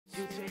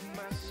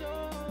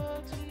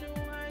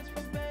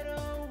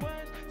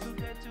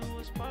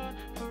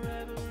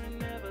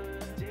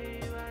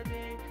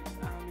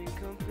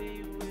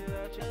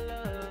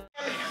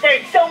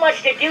there's so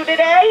much to do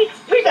today.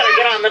 We better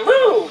get on the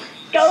move.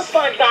 Go,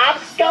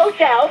 SpongeBob. Go,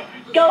 Self.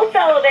 Go,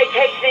 fellow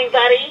vacationing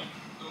buddy.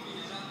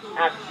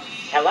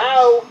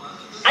 Hello?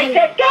 I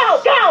said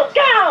go, go,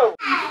 go!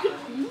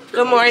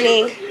 Good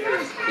morning.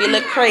 You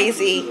look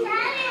crazy.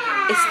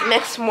 It's the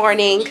next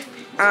morning.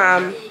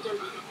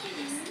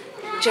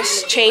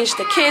 Just changed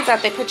the kids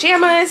out their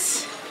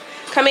pajamas.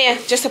 Come here,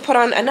 just to put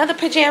on another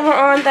pajama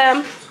on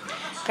them.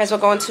 Because we're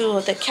going to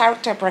the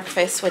character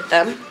breakfast with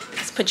them.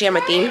 It's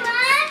pajama themed.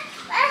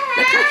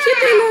 Look how cute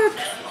they look.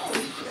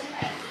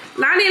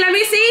 Lonnie, let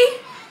me see.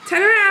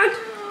 Turn around.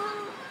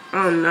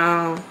 Oh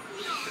no.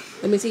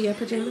 Let me see your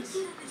pajamas.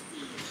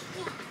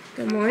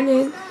 Good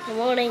morning. Good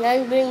morning.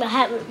 I'm bringing my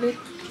hat with me.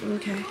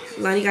 Okay.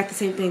 Lonnie got the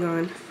same thing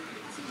on.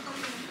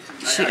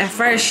 At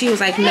first she was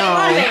like, no.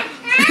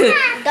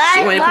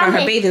 She wanted to put on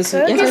her bathing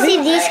suit. We're gonna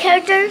see these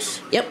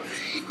characters. Yep.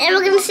 And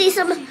we're gonna see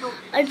some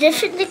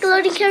different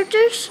Nickelodeon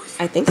characters.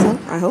 I think so.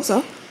 I hope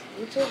so.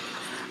 Me too.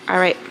 All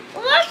right.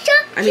 What's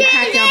up, I need to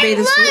pack y'all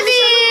bathing suits.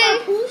 Yeah.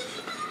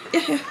 Go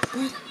ahead.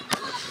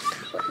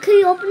 Can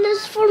you open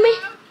this for me?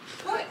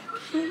 What?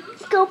 You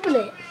can open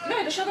it.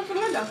 No, just show them from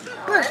the window.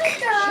 Look.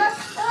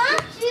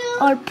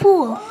 Our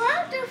pool.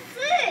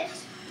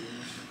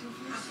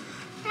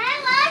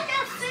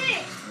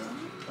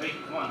 Wait,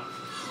 come on.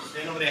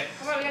 Stand over there.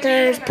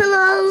 There's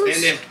pillows.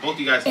 Stand there. Both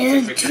you guys.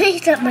 And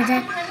there's up my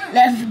dad.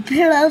 There's a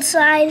pillow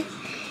outside.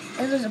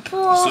 And there's a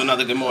pool. So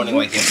another good morning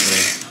like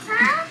yesterday.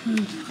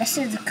 This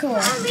is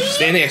cool.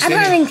 Stand there. I'm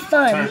having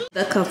fun.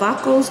 The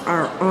Cavacos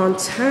are on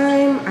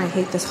time. I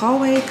hate this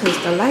hallway because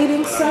the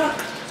lighting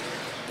sucks.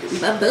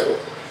 Boo.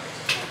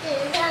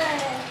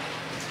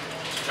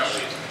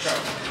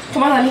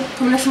 Come on, honey.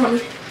 Come next to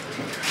mommy.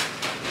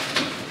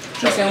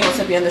 Tristan wants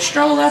to be on the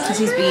stroller because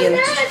he's being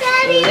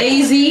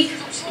lazy.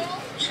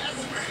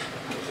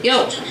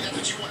 Yo.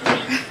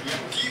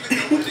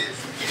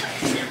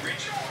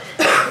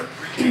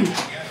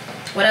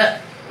 What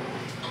up?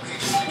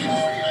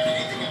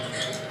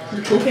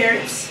 The cool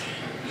parents?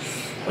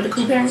 What the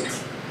cool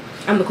parents?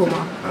 I'm the cool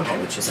mom. I don't care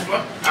what you say.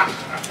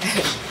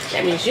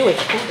 That means you ain't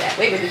the cool dad.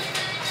 Wait, baby.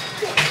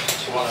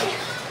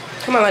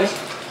 Come on, honey.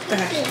 Go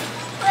ahead.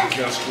 I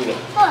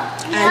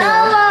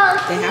know.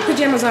 They have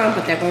pajamas on,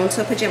 but they're going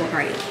to a pajama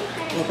party.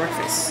 Or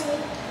breakfast.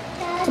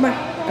 Come on.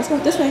 Let's go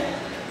this way.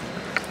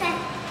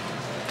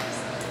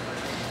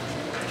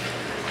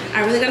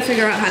 I really gotta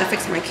figure out how to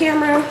fix my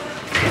camera.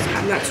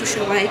 I'm not too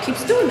sure why it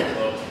keeps doing that.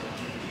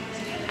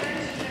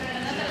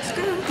 Let's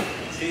go.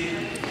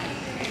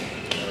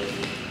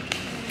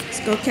 Let's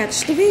go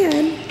catch the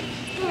van.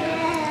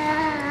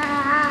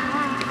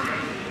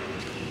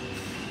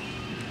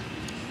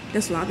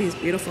 This lobby is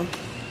beautiful.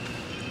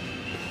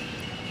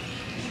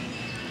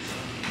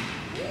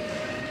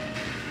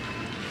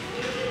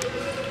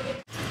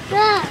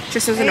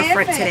 Tristan's in the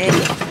front today.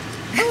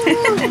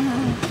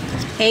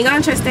 Hang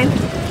on, Tristan.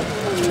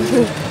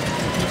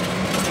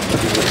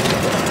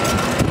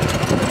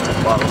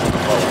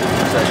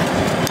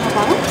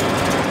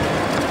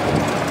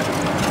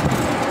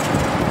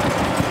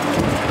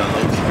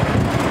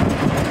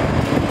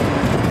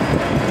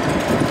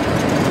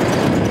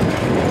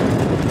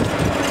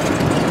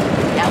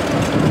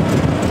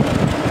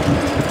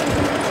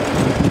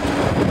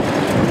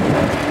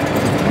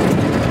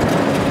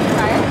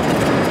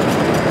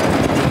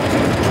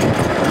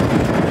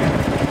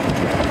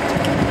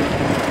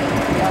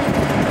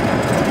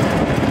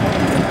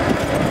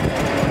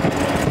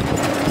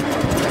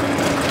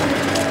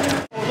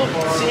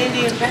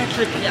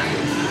 Patrick.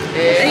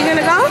 Are you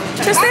gonna go,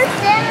 Tristan?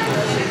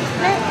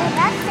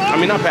 I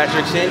mean, not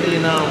Patrick. Sandy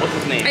and what's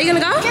his name? Are you gonna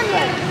go?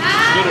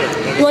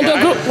 Scooter. You wanna do a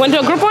group? Want to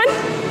do a group one?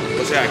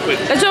 Let's say quick.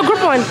 Let's do a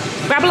group one.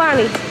 Grab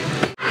Lonnie.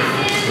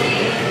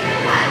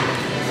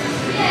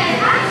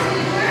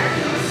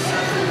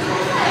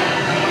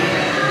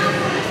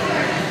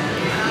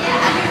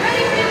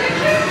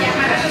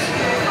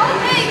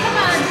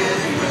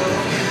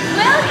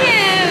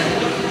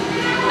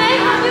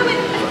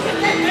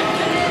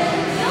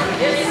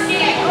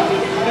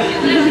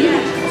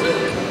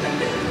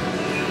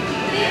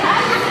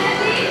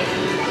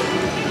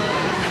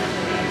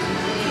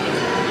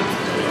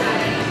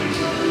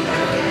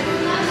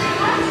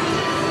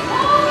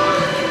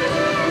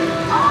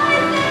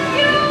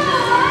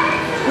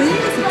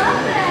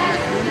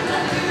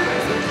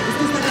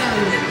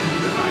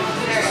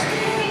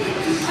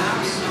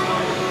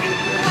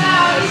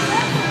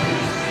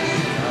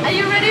 Are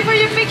you ready for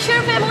your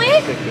picture,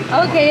 family?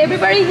 Okay,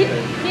 everybody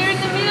here in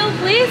the middle,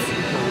 please.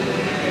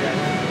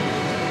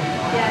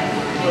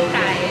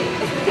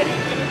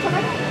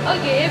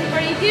 Okay,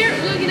 everybody here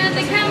looking at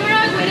the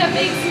camera with a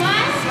big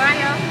smile.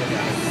 Smile.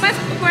 Fast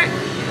forward.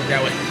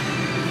 That way.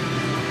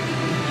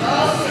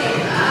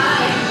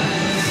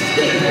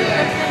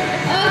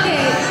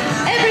 Okay,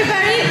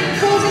 everybody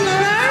closing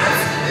our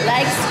arms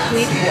like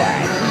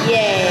Squidward.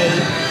 Yay.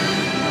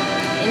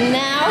 And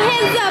now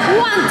hands up.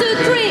 1, 2,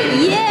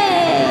 3.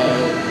 Yay.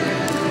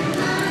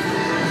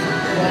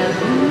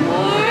 One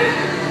more.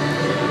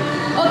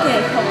 Okay,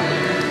 come on.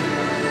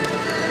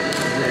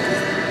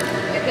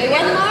 Okay,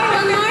 one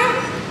more.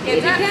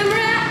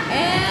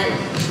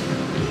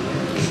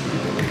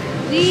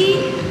 3.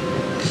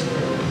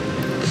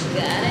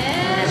 Got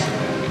it.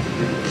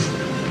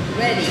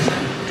 Ready.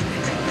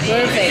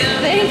 Perfect.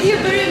 Thank you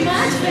very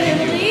much,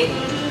 family.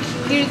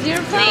 Here's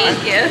your phone.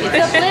 Thank you.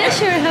 It's a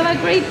pleasure. Have a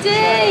great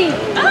day.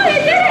 Oh,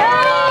 you did it.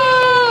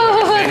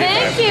 Oh,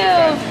 thank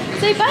you.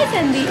 Say bye,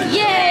 Sandy.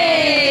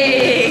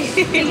 Yay.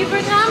 Thank you for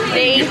coming.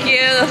 Thank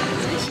you.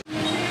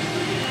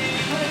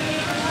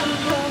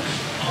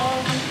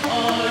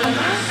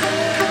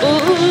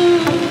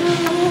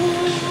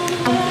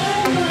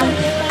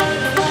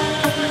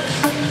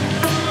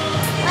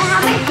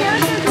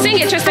 Sing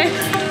it, Tristan.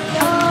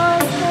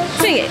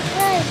 Sing it.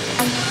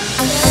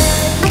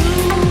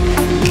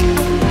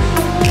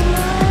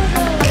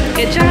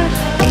 Good job.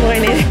 Good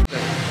morning.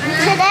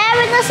 Today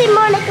we're gonna see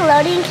more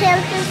Nickelodeon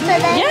characters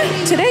today.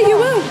 Yeah, today you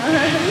will.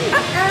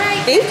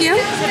 Thank you.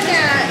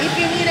 If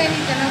you need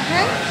anything,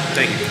 okay?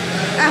 Thank you.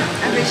 Oh,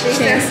 I appreciate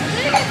Cheers. it.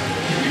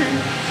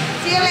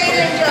 See you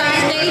later, enjoy.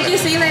 Thank you.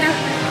 See you later.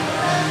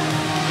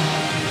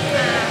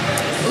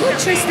 Ooh,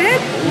 Tristan,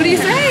 what do you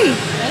say?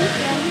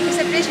 It's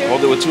a pleasure.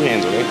 Hold it with 2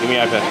 hands, okay? Give me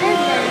your iPad.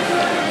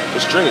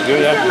 Just drink it. Give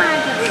me your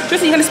iPad.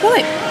 Tristan, you gonna spill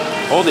it?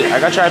 Hold it. I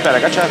got your iPad.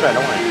 I got your iPad.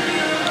 Don't worry.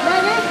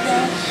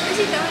 Is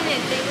it down in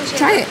the table?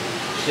 Try it.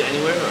 Is it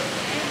anywhere? Or?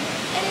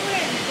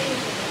 Anywhere in the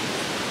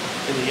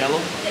table. In the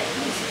yellow?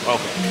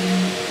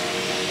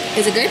 Okay.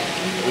 Is it good?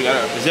 We got.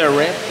 Is there a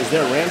ramp? Is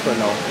there a ramp or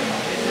no?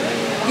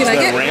 You like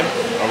Is it? there a ramp?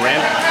 A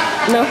ramp?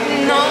 No.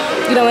 No.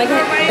 You don't like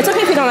it? It's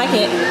okay if you don't like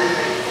it.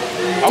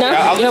 Okay, No,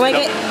 I'll you don't like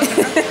just-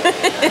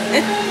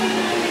 it?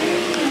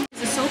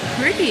 This is so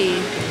pretty.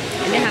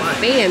 And they have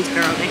fans,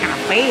 girl. They have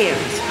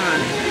fans, huh?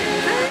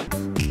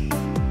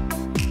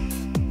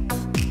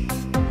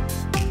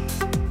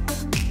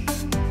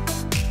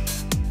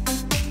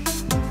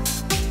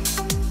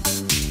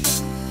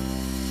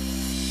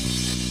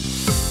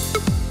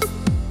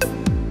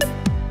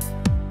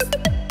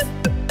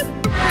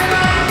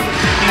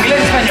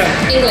 ¿Inglés español?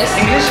 English.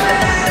 English?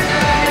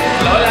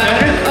 Hola.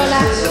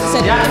 Hola.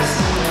 Yes.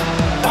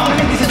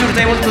 This is your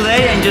table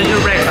today. Enjoy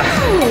your breakfast.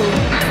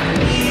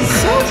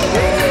 So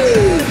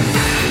pretty.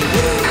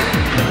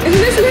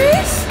 Isn't this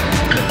nice?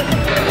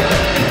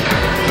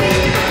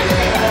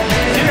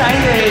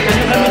 Here, can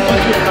you help me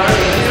punch your card?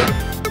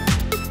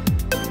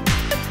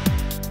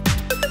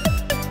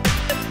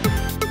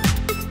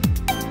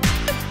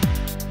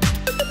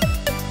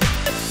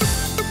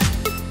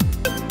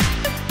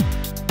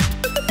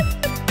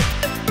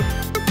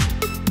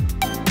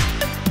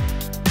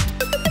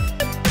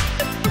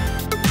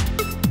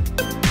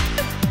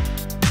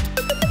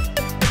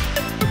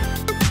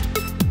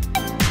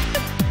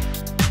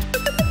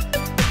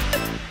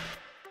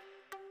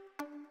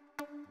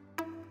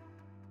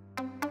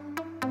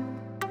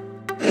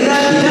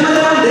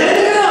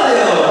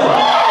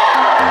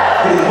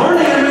 Good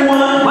morning,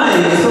 everyone. My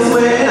name is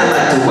Josué, and I'd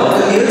like to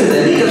welcome you to the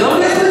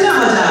Nickelodeon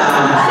Pajamas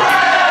Jam.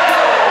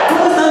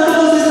 ¿Cómo están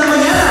todos esta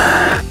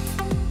mañana?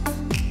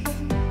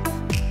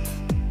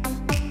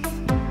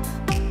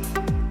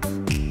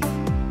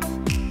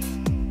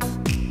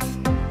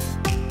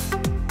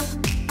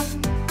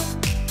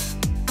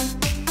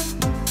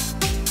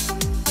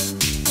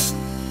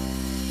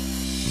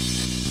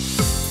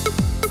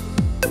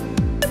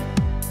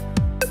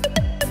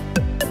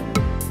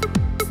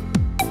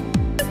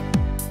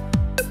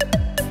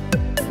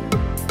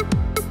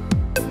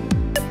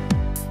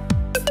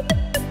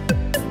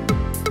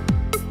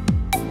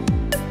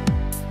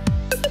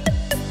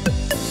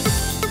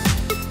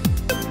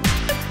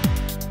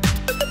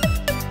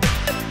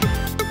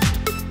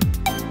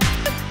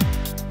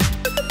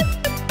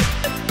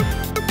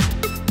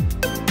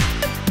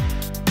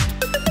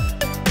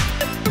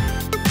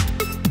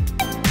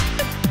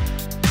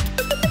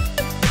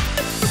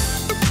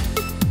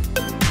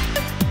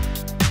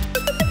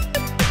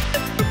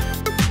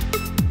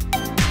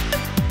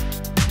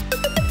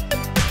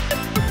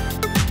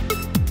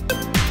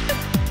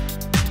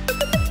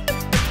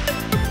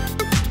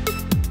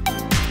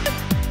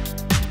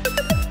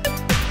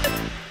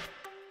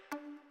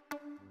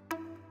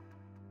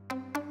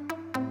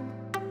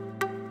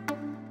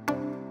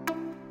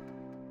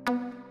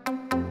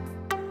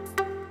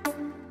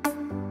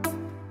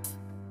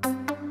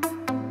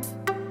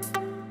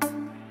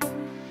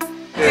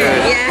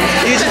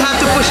 You just have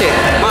to push it.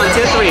 1,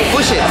 2, 3.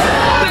 Push it.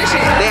 Push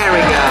it. There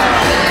we go.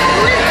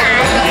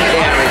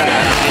 There we go.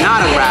 And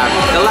autograph.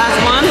 The last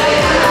one.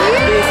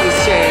 This is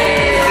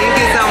Shay. Thank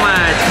you so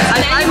much.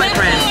 High five, my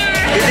friend.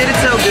 You did it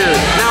so good.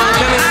 Now I'm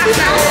coming to this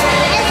house.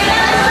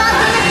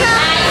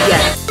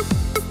 Yes.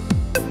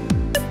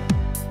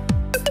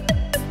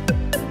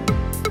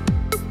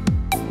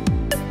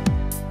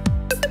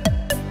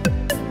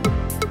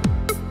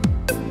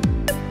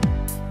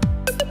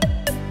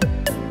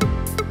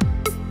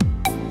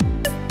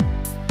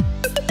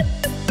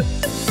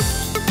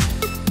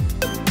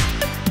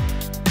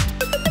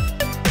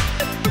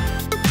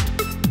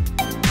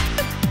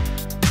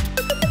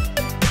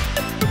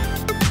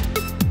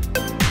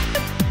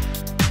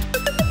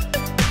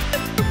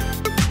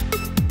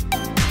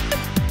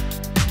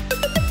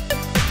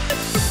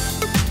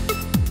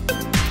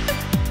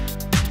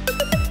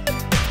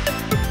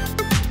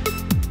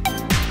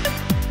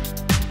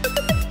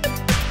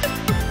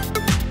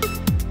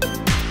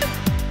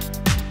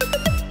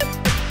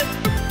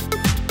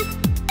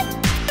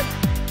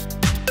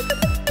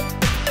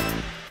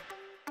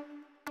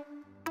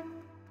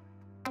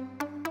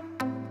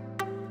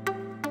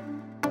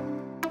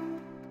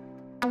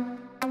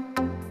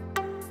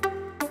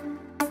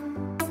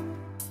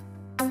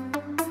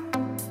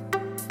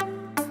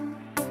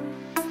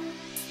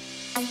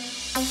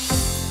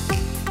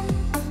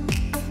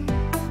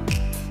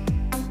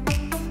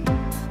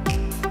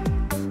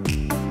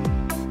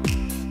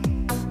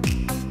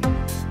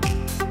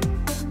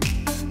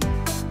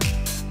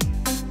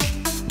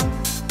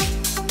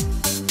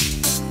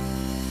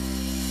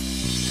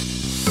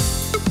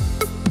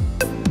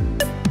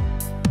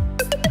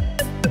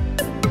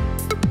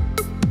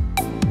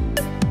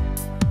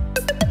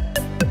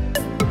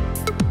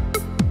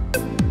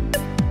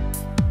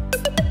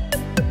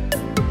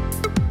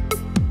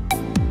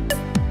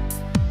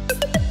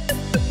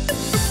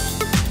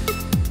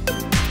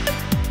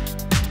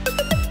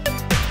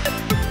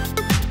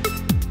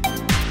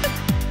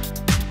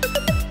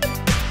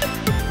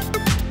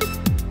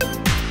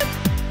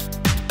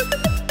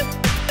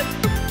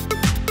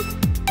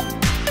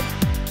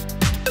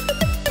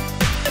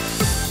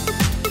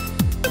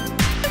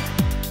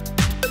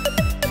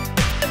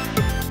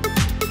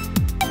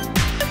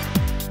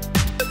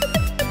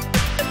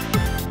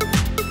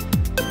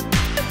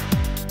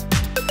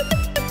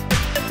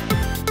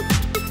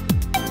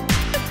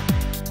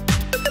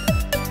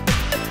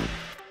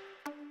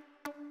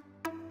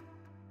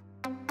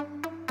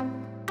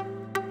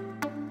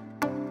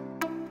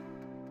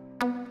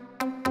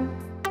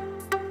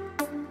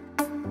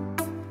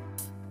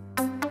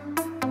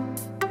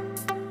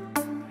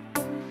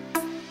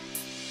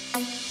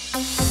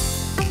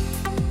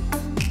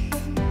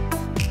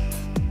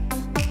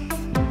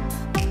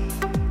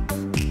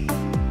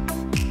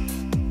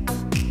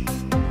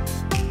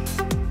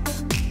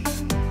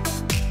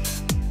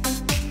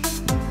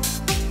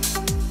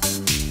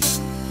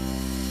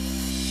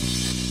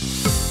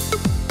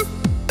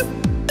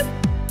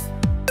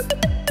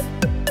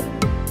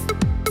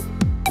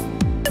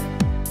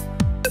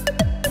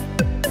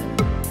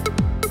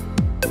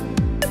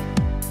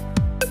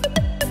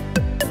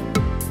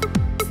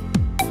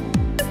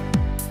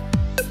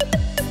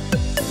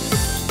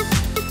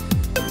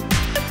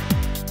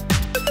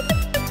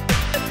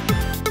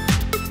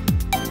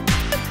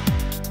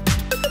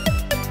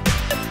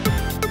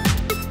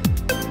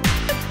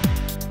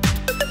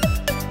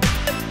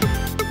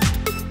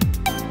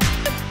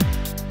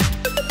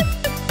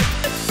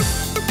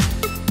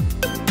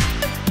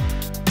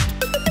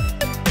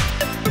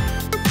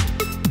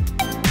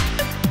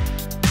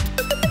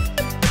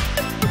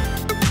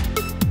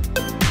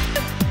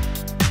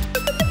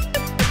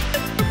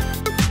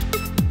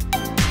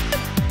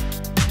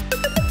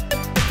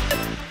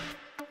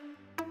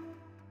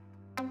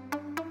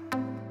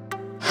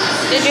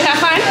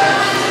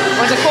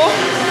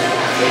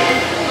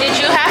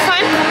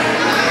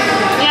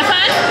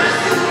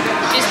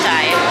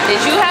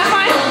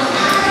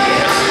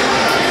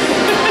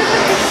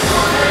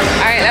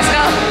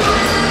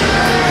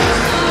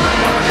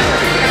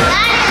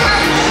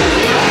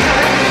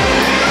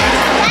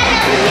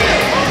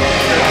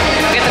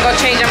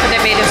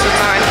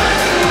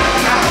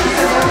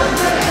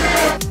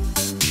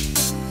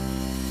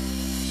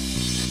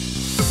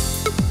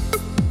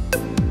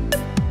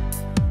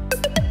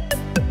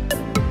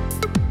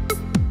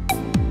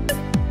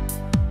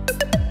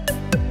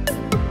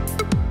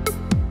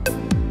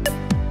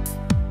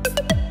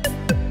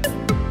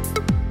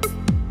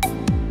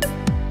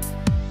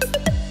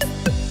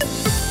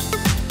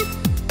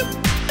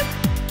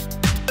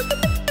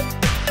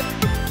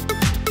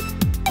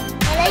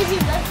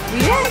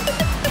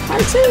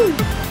 too.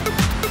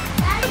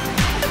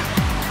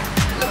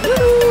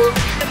 Woo.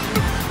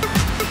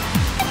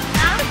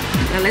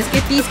 Now let's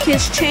get these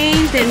kids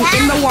changed and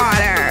in the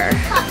water.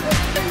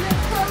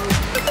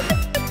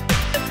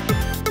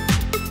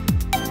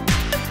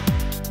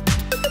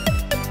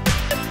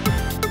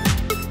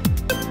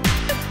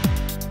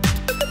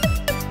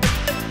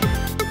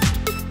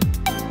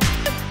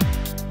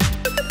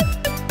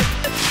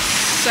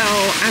 So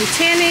I'm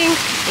tanning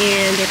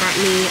and they brought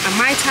me a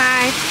Mai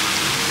Tai,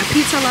 a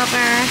pizza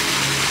lover.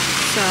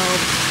 So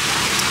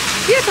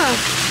beautiful.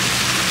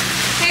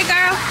 Hey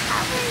girl.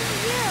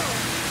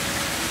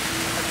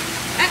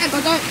 Go,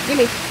 don't give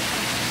me.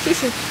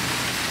 Tissue.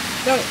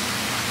 Don't.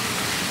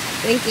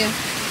 Thank you.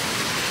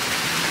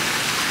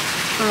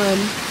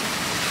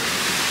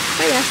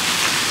 So yeah.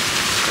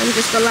 I'm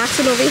just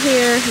relaxing over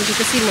here. As you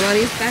can see,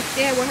 Melani's back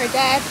there with her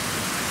dad.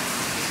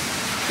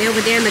 They're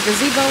over there in the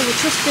gazebo with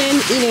Tristan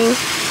eating.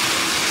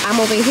 I'm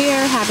over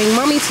here having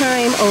mommy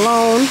time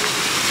alone.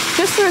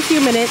 Just for a few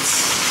minutes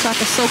so I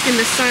can soak in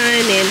the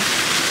sun and,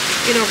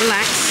 you know,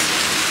 relax.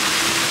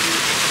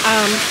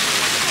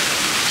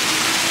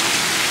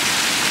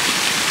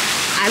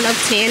 I love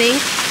tanning,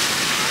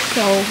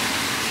 so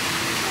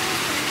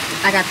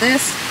I got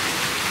this.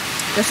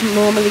 This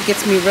normally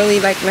gets me really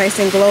like nice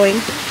and glowing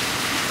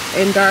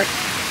and dark.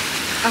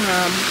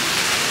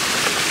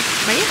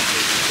 But yeah,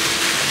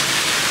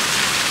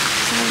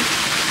 so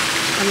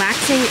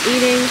relaxing,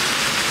 eating,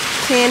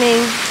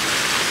 tanning,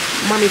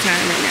 mommy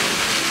time right now.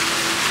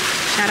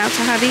 Shout out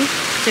to hubby.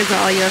 Kids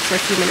are all yours for a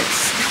few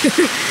minutes.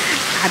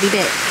 I'll be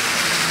back.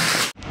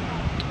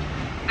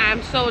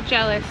 I'm so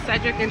jealous.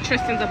 Cedric and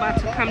Tristan's about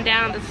to come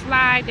down the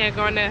slide. They're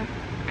going to,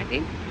 I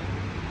think,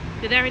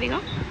 did they already go?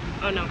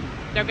 Oh no,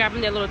 they're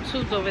grabbing their little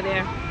tubes over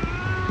there.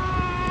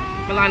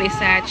 Melani's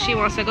sad. She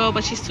wants to go,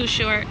 but she's too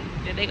short.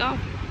 There they go.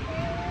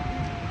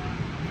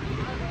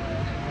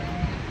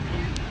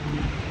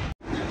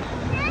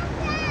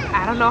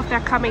 I don't know if they're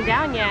coming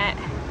down yet.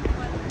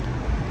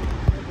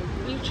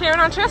 You cheering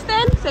on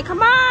Tristan? Say,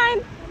 come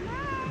on.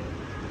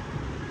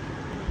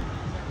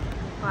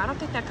 Well, I don't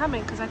think they're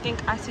coming because I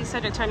think I see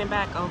Cedric turning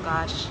back. Oh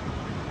gosh.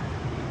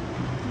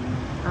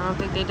 I don't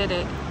think they did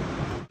it.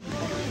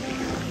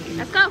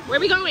 Let's go. Where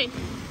are we going?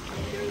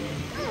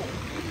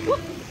 Whoop.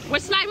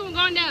 What slide are we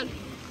going down?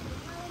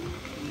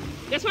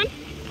 This one?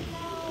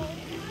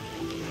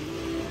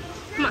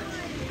 Come on.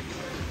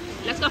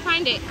 Let's go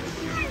find it.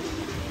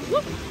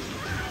 Whoop.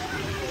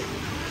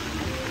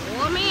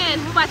 Oh man,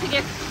 we're about to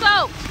get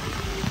soaked.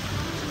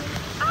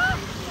 Ah.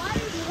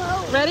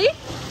 Ready?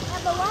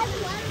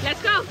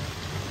 Let's go.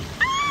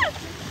 Ah.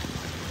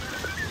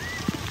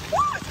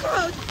 Woo, it's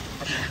cold.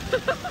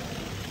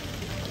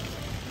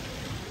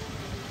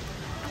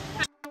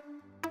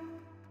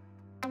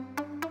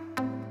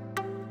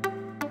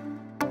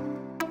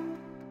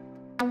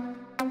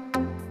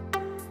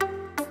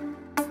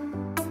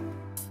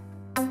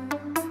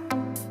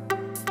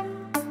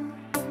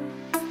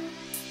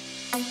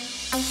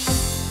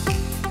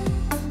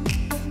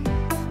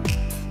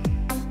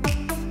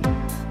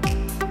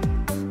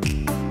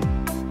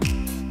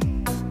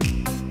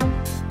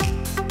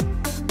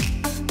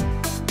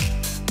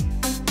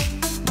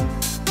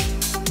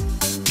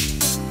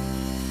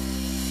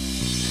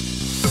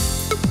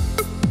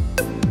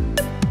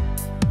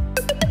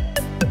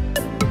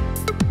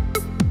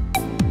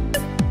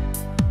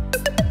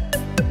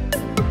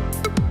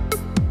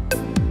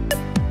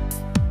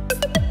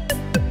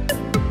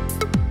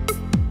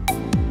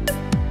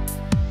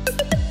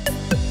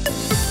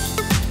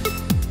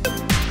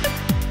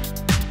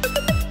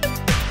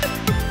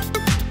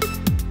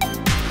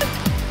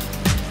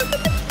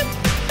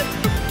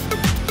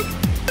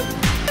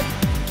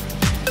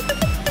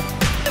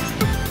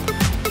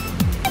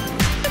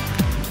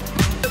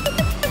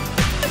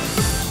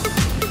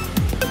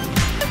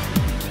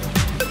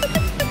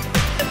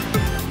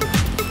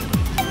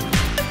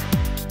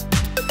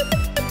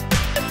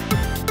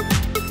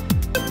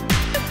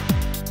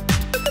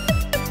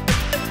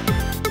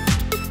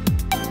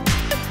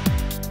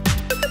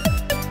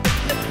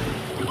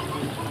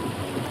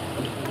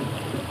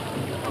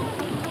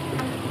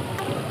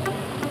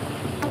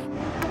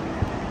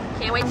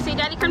 Can't wait to see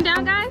Daddy come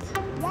down, guys.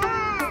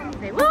 Yeah.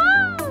 Say woo!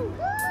 Woo!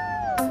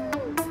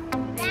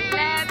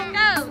 Let's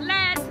go,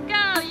 let's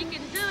go. You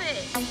can do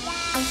it.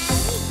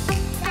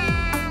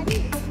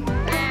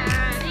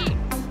 Daddy.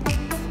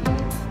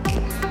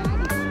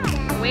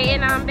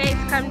 Waiting on Babe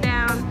to come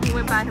down. He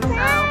went by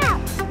himself.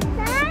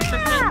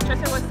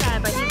 Tristan was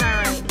sad, but he's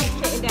alright. He's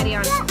hitting Daddy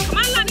on. Come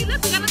on, Lonnie,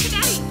 look, we gotta look at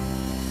Daddy.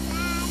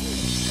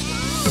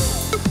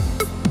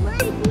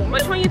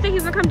 Which one you think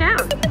he's gonna come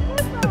down?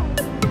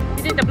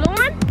 You think the blue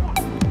one?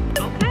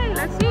 Okay,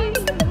 let's see.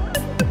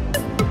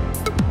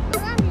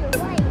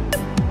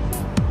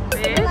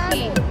 Where is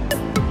he?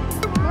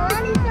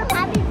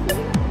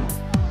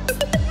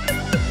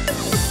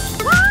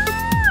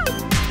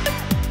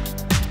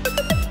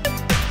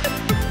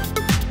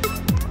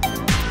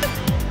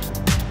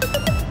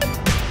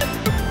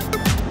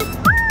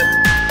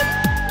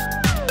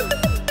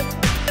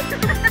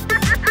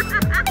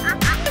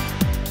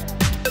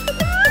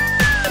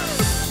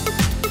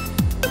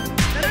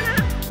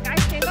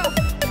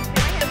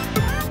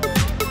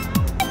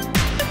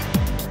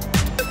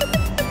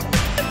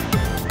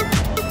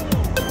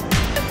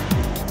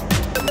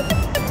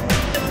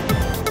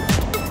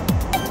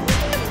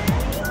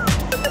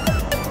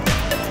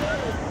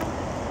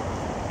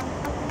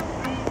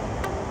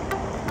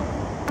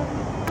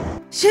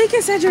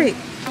 shaking, Cedric?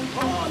 You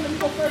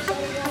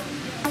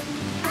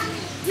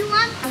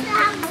want to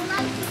have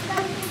lunch?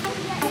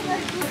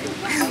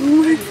 Oh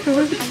my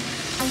god.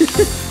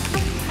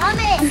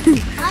 Mommy,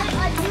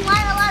 you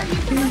want a lot of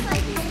YouTubers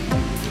like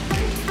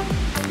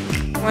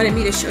this? Wanted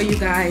me to show you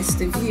guys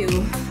the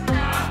view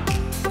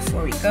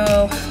before we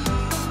go.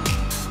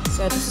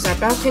 So this is our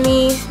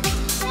balcony.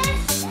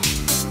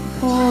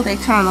 Oh, they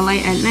turn on the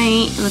light at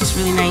night. It looks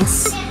really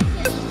nice.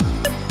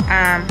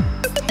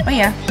 But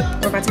yeah,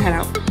 we're about to head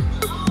out.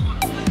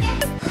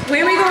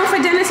 Where are we going for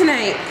dinner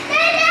tonight?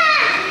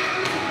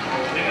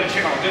 They're gonna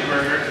check out Good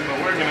Burger, but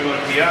we're gonna go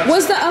to Pajamas.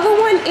 Was the other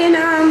one in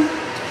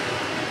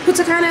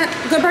Punta Cana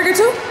Good Burger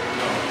too?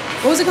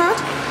 What was it called? I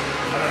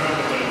don't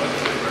remember, but it was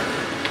Good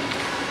Burger.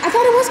 I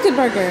thought it was Good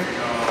Burger.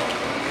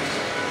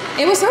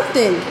 It was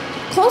something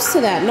close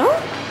to that, no?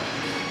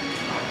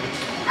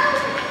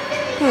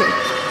 Well,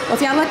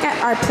 if y'all look at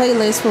our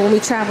playlist for when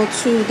we traveled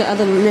to the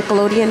other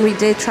Nickelodeon, we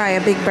did try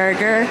a big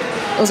burger.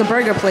 It was a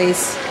burger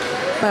place,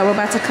 but we're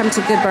about to come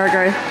to Good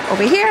Burger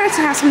over here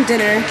to have some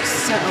dinner.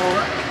 So,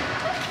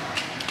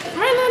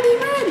 run, Lundy,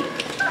 run!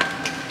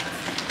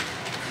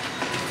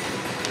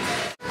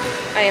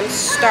 I am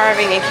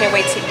starving and can't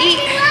wait to eat.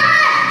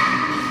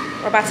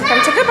 We're about to come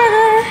to Good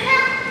Burger.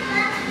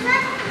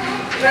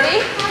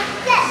 Ready?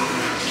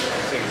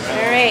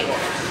 All right.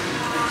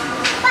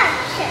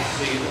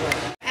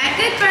 At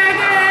Good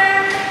Burger.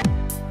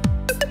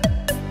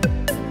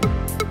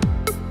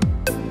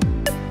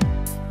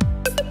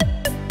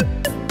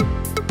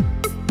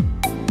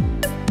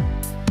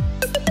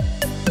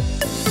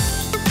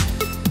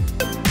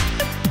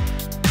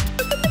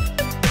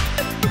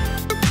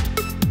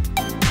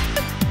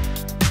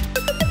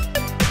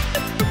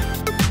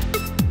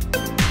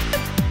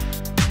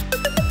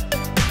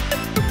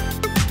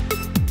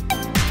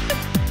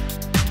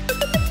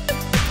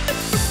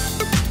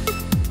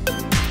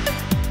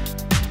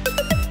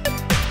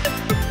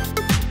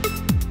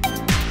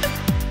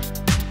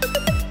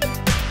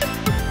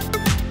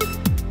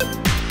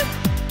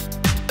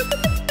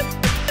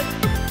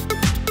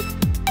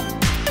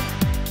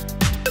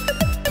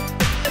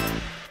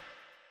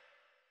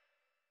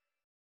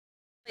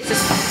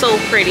 So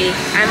pretty.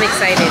 I'm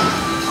excited.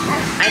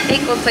 I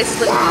think when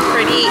places look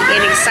pretty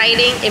and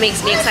exciting, it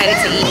makes me excited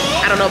to eat.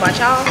 I don't know about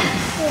y'all.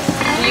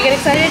 Do you get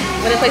excited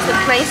when a place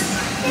looks nice?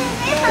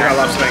 They got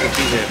lobster mac and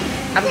cheese in.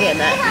 I'm getting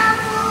that.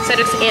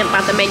 Cedric's amped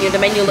about the menu. The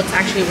menu looks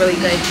actually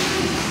really good.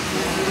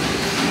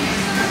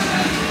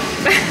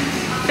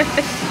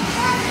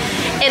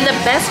 And the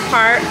best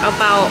part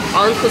about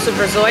all-inclusive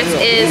resorts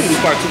is you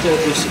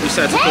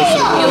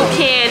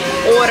can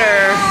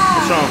order.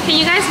 What's wrong? Can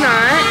you guys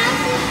not?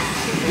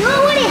 You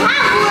already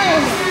have one.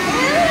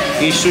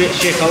 Can you share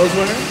colors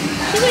with her?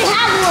 You already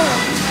have one.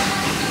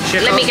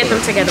 Let me get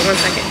them together, 1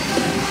 second.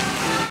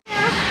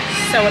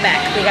 So we're back,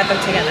 we got them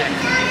together.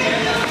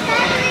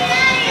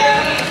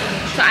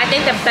 So I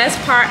think the best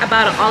part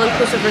about an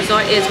all-inclusive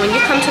resort is when you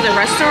come to the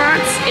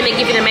restaurants and they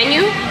give you the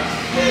menu,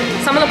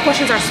 some of the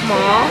portions are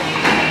small,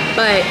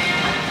 but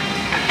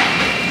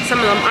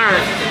some of them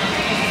aren't.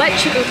 But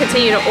you can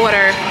continue to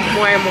order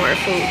more and more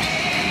food.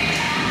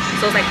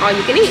 So it's like all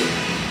you can eat,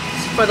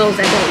 for those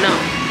that don't know.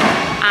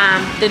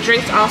 The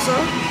drinks also,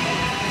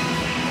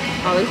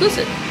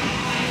 all-inclusive.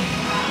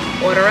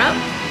 Order up,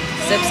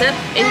 sip, sip,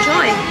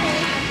 enjoy.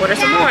 Order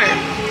some more.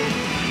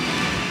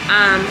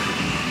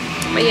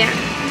 But yeah,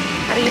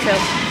 how do you feel?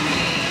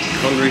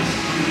 Hungry.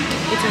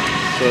 Me too.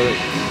 So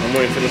I'm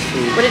waiting for this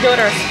food. What did you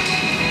order?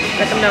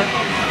 Let them know.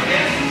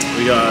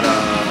 We got,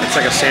 it's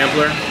like a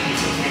sampler.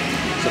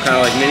 So kind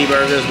of like mini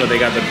burgers, but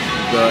they got the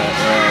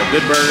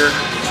Good Burger,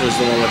 which was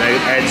the one with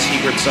add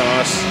secret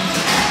sauce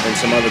and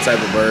some other type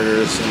of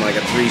burgers, and like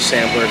a 3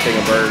 sampler thing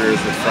of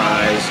burgers with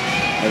fries,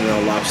 and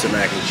then a lobster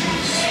mac and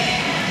cheese.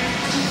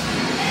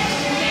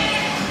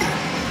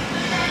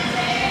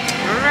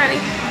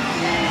 Alrighty.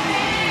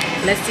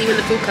 Let's see when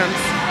the food comes.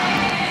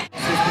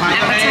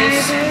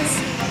 Appetizers.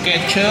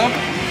 Ketchup.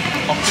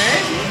 Okay.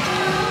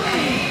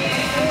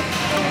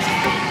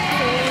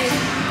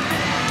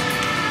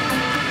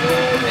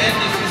 And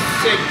this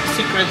is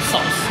secret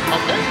sauce.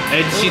 Okay.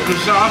 Add secret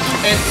sauce?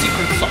 And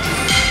secret sauce.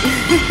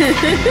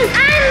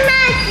 I'm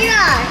not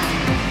sure.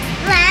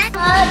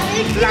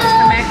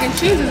 Lobster mac and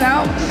cheese is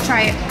out.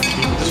 Try it.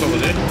 That's over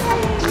there.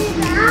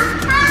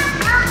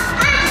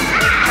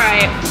 Try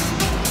it.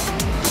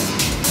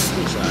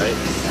 Looks alright.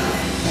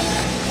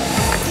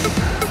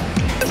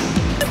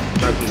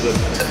 Not too good.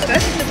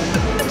 Good?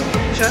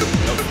 Sure?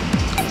 Nope.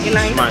 You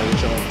lying? Mine, you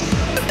show.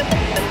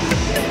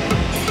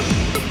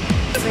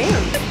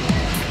 Damn.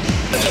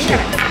 You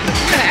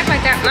gotta act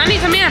like that. Lonnie,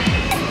 come here.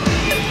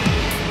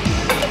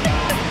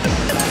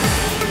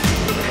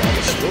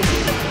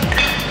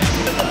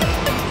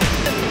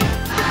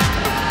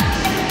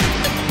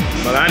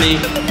 Malani.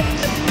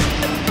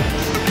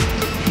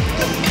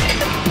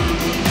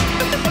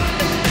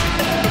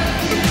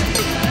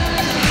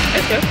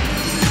 It's good.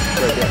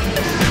 Right there.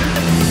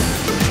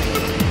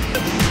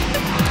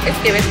 It's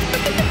good.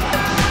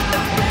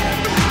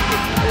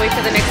 Wait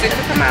for the next thing to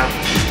come out.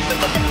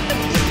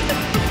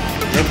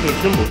 That's so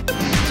simple.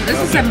 So this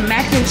is a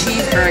mac and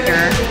cheese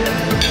burger.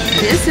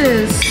 This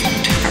is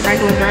a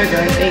regular burger,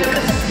 I think.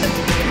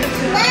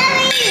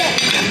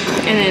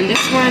 And then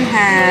this one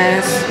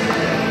has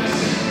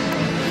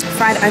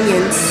fried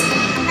onions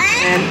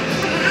and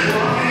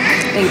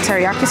I think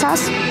teriyaki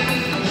sauce.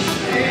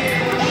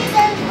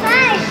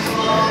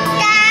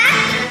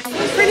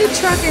 This pretty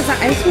truck is an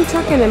ice cream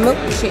truck and a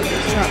milkshake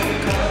truck.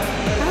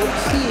 How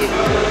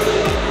cute.